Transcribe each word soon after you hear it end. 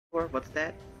Or what's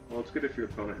that? Well, it's good if your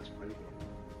opponent has plenty.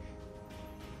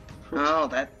 Oh,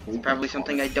 that's probably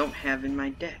something I don't have in my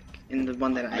deck. In the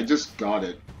one that I just got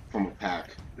it from a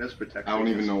pack. That's protected. I don't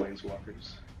even know.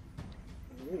 Planeswalkers.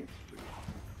 Ooh.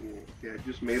 Cool. Yeah, I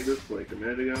just made this like a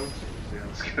minute ago. So see how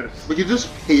this goes. We could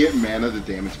just pay it mana to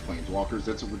damage planeswalkers.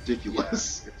 That's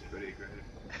ridiculous. Yeah, it's pretty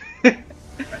great.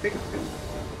 I think it's good.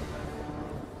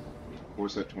 Core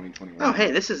set 2021. Oh,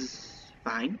 hey, this is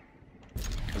fine.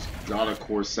 Just got a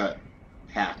core set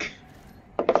pack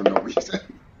for no reason.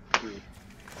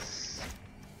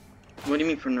 What do you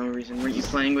mean for no reason? Were you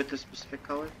playing with a specific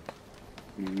color?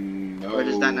 No. Or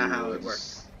is that not how it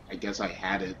works? I guess I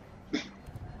had it.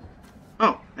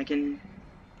 Oh, I can...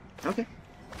 Okay.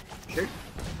 Sure.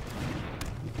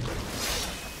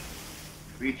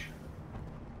 Reach.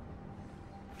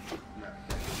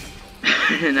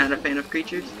 Not a fan of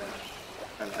creatures?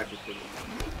 No. I prefer them.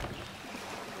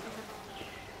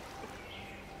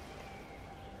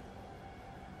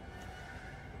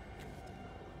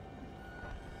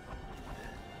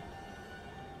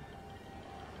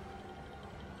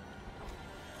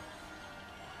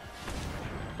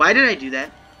 Why did I do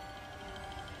that?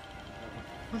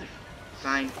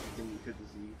 Fine. Can you hit the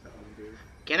Z to undo?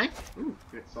 Can I? Ooh,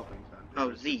 hit something to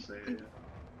undo. Oh, Z. Say, Undo.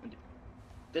 Undo.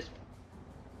 This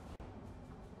one.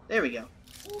 There we go.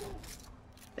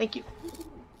 Thank you.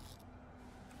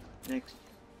 Next.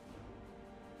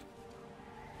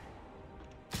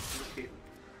 Okay.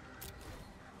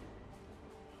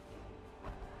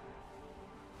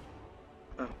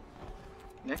 Oh.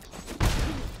 Next.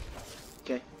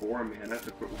 Okay. 4 mana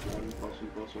to put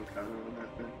 1/1/1 counter on that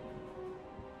thing.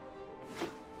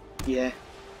 Yeah.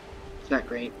 It's not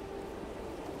great.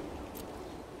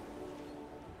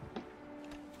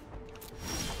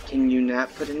 Can you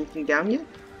not put anything down yet?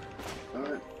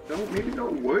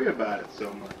 Don't worry about it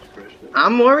so much, Christian.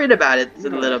 I'm worried about it You a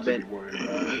don't little have to bit. be worried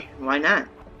about it. Why not?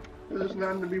 There's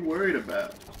nothing to be worried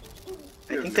about.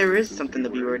 I think there is something to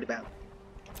be worried about.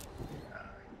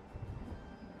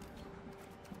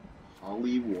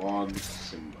 Hollywog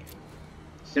Symbiote.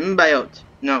 Symbiote.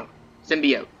 No.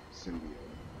 Symbiote. Symbiote.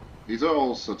 These are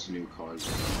all such new cards.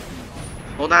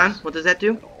 Hold on. What does that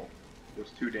do?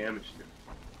 Does 2 damage to it.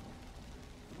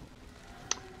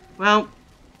 Well,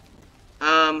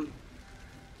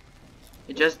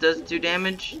 it just does 2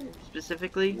 damage,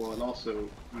 specifically. Well, it also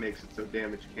makes it so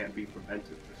damage can't be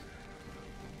prevented.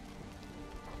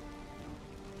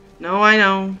 No, I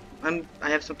know. I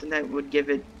have something that would give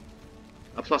it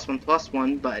a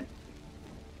 +1/+1, but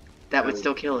that would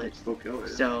still kill it. Still kill it.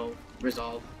 So,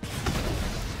 resolve.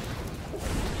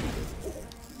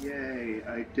 Yay,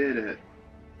 I did it.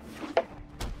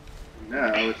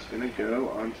 Now it's gonna go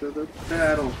onto the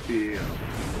battlefield.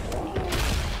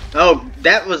 Oh,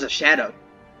 that was a shadow.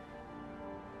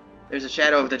 There's a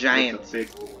shadow of the giant. It's a big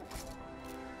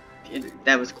one.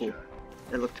 That was cool.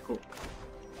 That looked cool.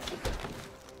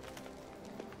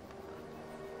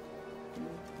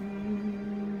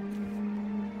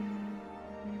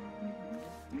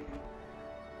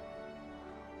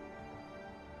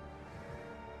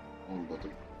 I'm about to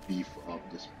beef up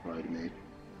this Pride Mate.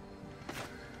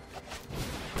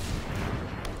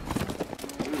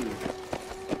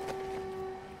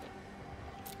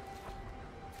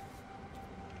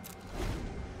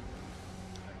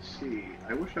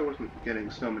 I wish I wasn't getting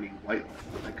so many white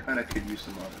ones. I kind of could use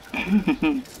some other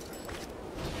colors.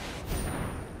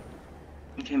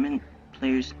 Enchantment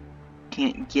players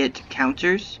can't get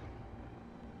counters.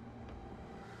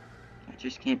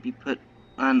 Counters can't be put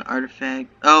on artifact.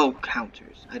 Oh,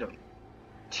 counters. I don't.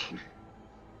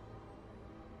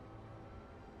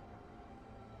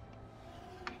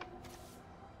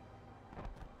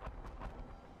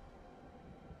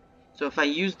 So if I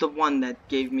use the one that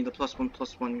gave me the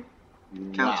 +1/+1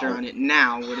 counter on it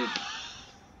now, would it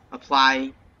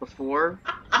apply before?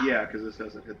 Yeah, because this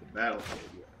hasn't hit the battlefield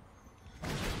yet.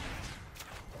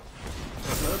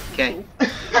 Okay.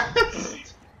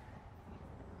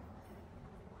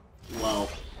 Wow.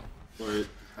 Wait.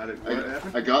 How did what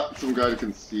happen? I got some guy to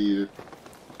concede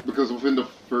because within the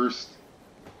third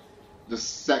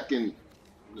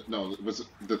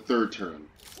turn.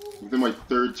 Within my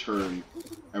third turn,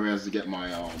 I managed to get my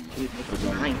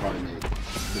Nine. Pride Mate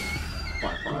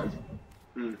 5/5.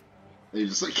 Hmm. And he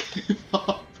just like gave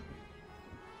up.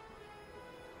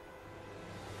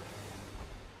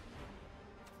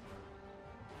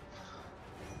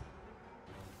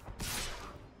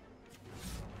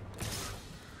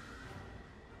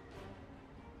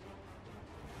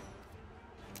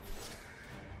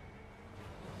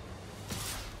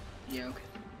 Yeah, okay.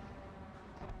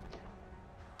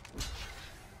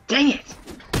 Dang it!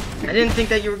 I didn't think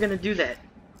that you were gonna do that.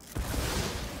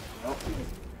 Well,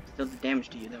 Still the damage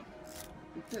to you though.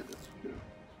 it did, that's true.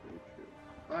 Very true.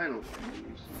 Finally, I can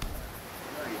use some.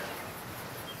 Not yet.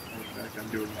 In fact, I'm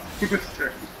doing nothing this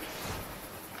turn.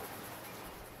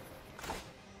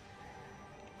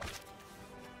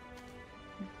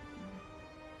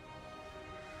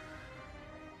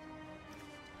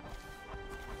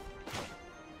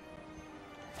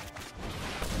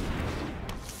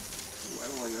 Ooh, I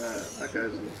don't like that. That guy's a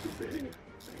little too big.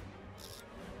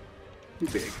 Too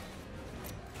big.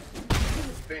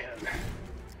 Fan.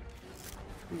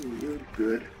 Ooh, you're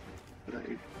good, but I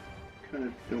kind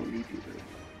of don't need you there.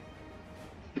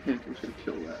 I'm just gonna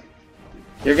kill that.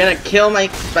 You're gonna kill my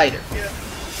spider. Yeah,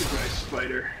 goodbye,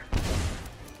 spider.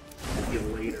 See you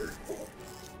later.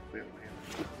 Wait,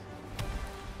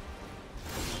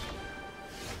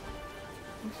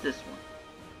 What's this one?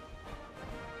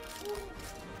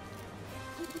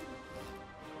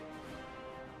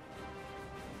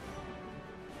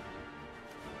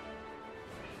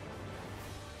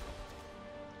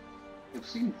 I've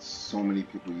seen so many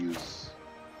people use.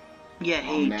 Yeah,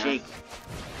 hey math. Jake.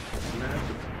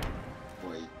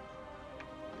 Wait.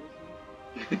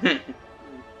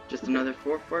 Just another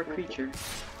 4/4 creature.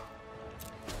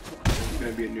 It's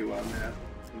gonna be a new on that.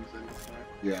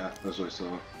 Yeah, that's what I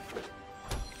saw.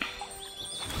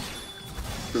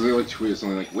 Because they like tweeted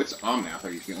something like, "Which Omnath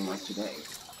are you feeling like today?"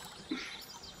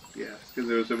 Yeah, because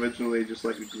it was originally just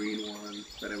like a green one,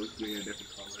 then it was green a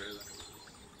different color, then it was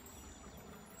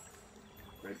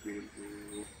red, green,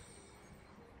 blue.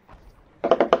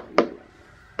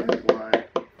 That's why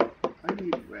I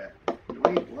need red. No, I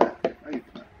need black. I need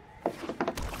black.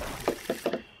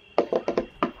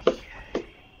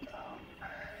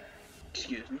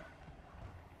 Excuse me.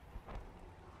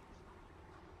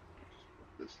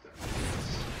 This down.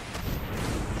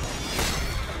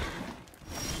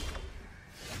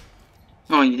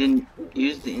 Oh, you didn't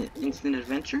use the instant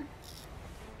adventure?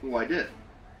 Well, I did.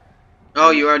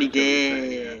 Oh, you already Everything,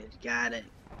 did. Got it.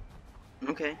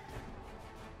 Okay.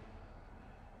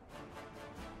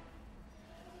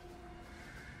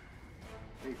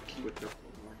 Hey, switch up the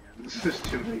lands. There's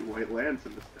too many white lands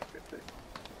in this deck, I think.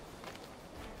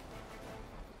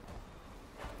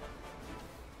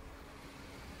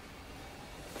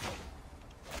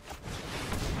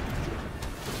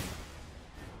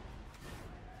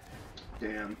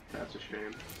 Damn, that's a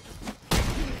shame.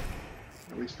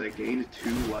 At least I gained 2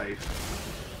 life.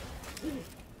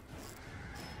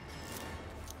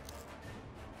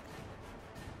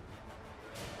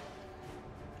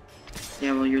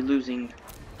 Yeah, well, you're losing.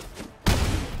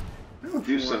 I'll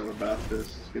do something about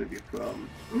this. It's gonna be a problem.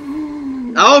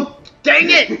 Oh, dang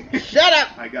it! Shut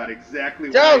up! I got exactly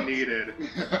what Don't! I needed.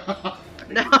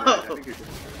 No!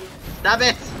 Stop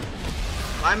it!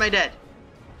 Why am I dead?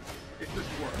 It just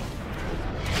worked.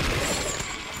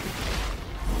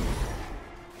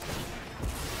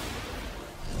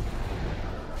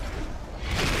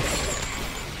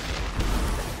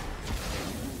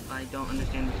 I don't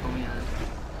understand what's going on.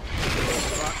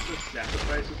 Roxas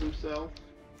sacrifices himself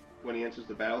when he enters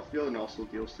the battlefield and also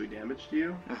deals 3 damage to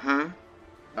you. Uh-huh.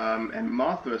 And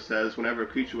Mothra says whenever a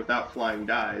creature without flying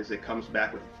dies, it comes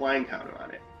back with a flying counter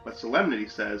on it. But Solemnity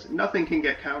says nothing can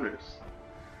get counters.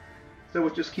 So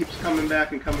it just keeps coming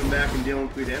back and dealing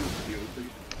 3 damage to you.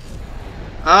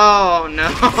 Oh, no!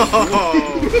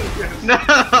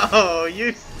 No!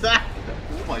 You suck!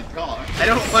 Oh my god. I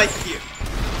don't like you.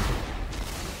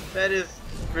 That is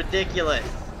ridiculous.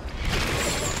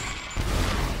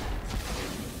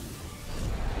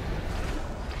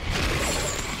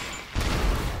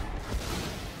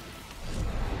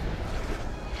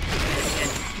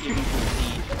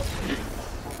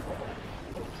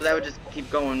 So that would just keep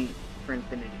going for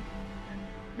infinity.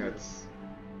 That's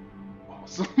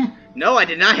awesome. No, I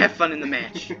did not have fun in the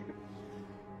match.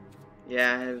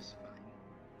 Yeah, it was fine.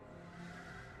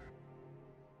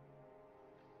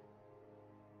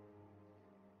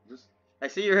 Just I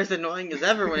see you're as annoying as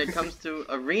ever when it comes to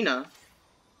arena.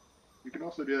 You can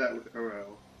also do that with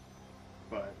Uro,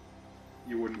 but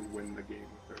you wouldn't win the game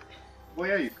with her. Well,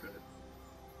 yeah, you could.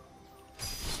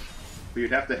 But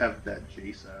you'd have to have that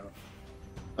Jace out.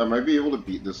 I might be able to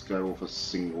beat this guy with a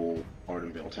single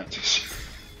Arden Veil Tactician.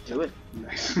 Do it.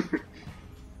 Nice.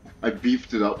 I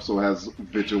beefed it up so it has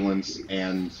Vigilance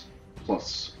and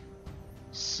plus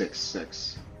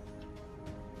 6/6.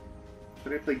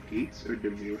 Should I play Gates or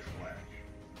Demure Flash?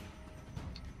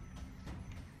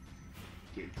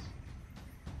 Gates.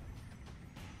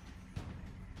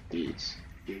 Gates.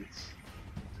 Gates.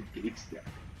 It's a Gates deck.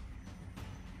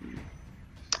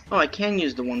 Oh, I can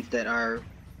use the ones that are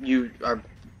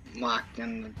locked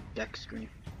on the deck screen.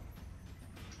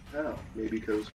 Oh, maybe because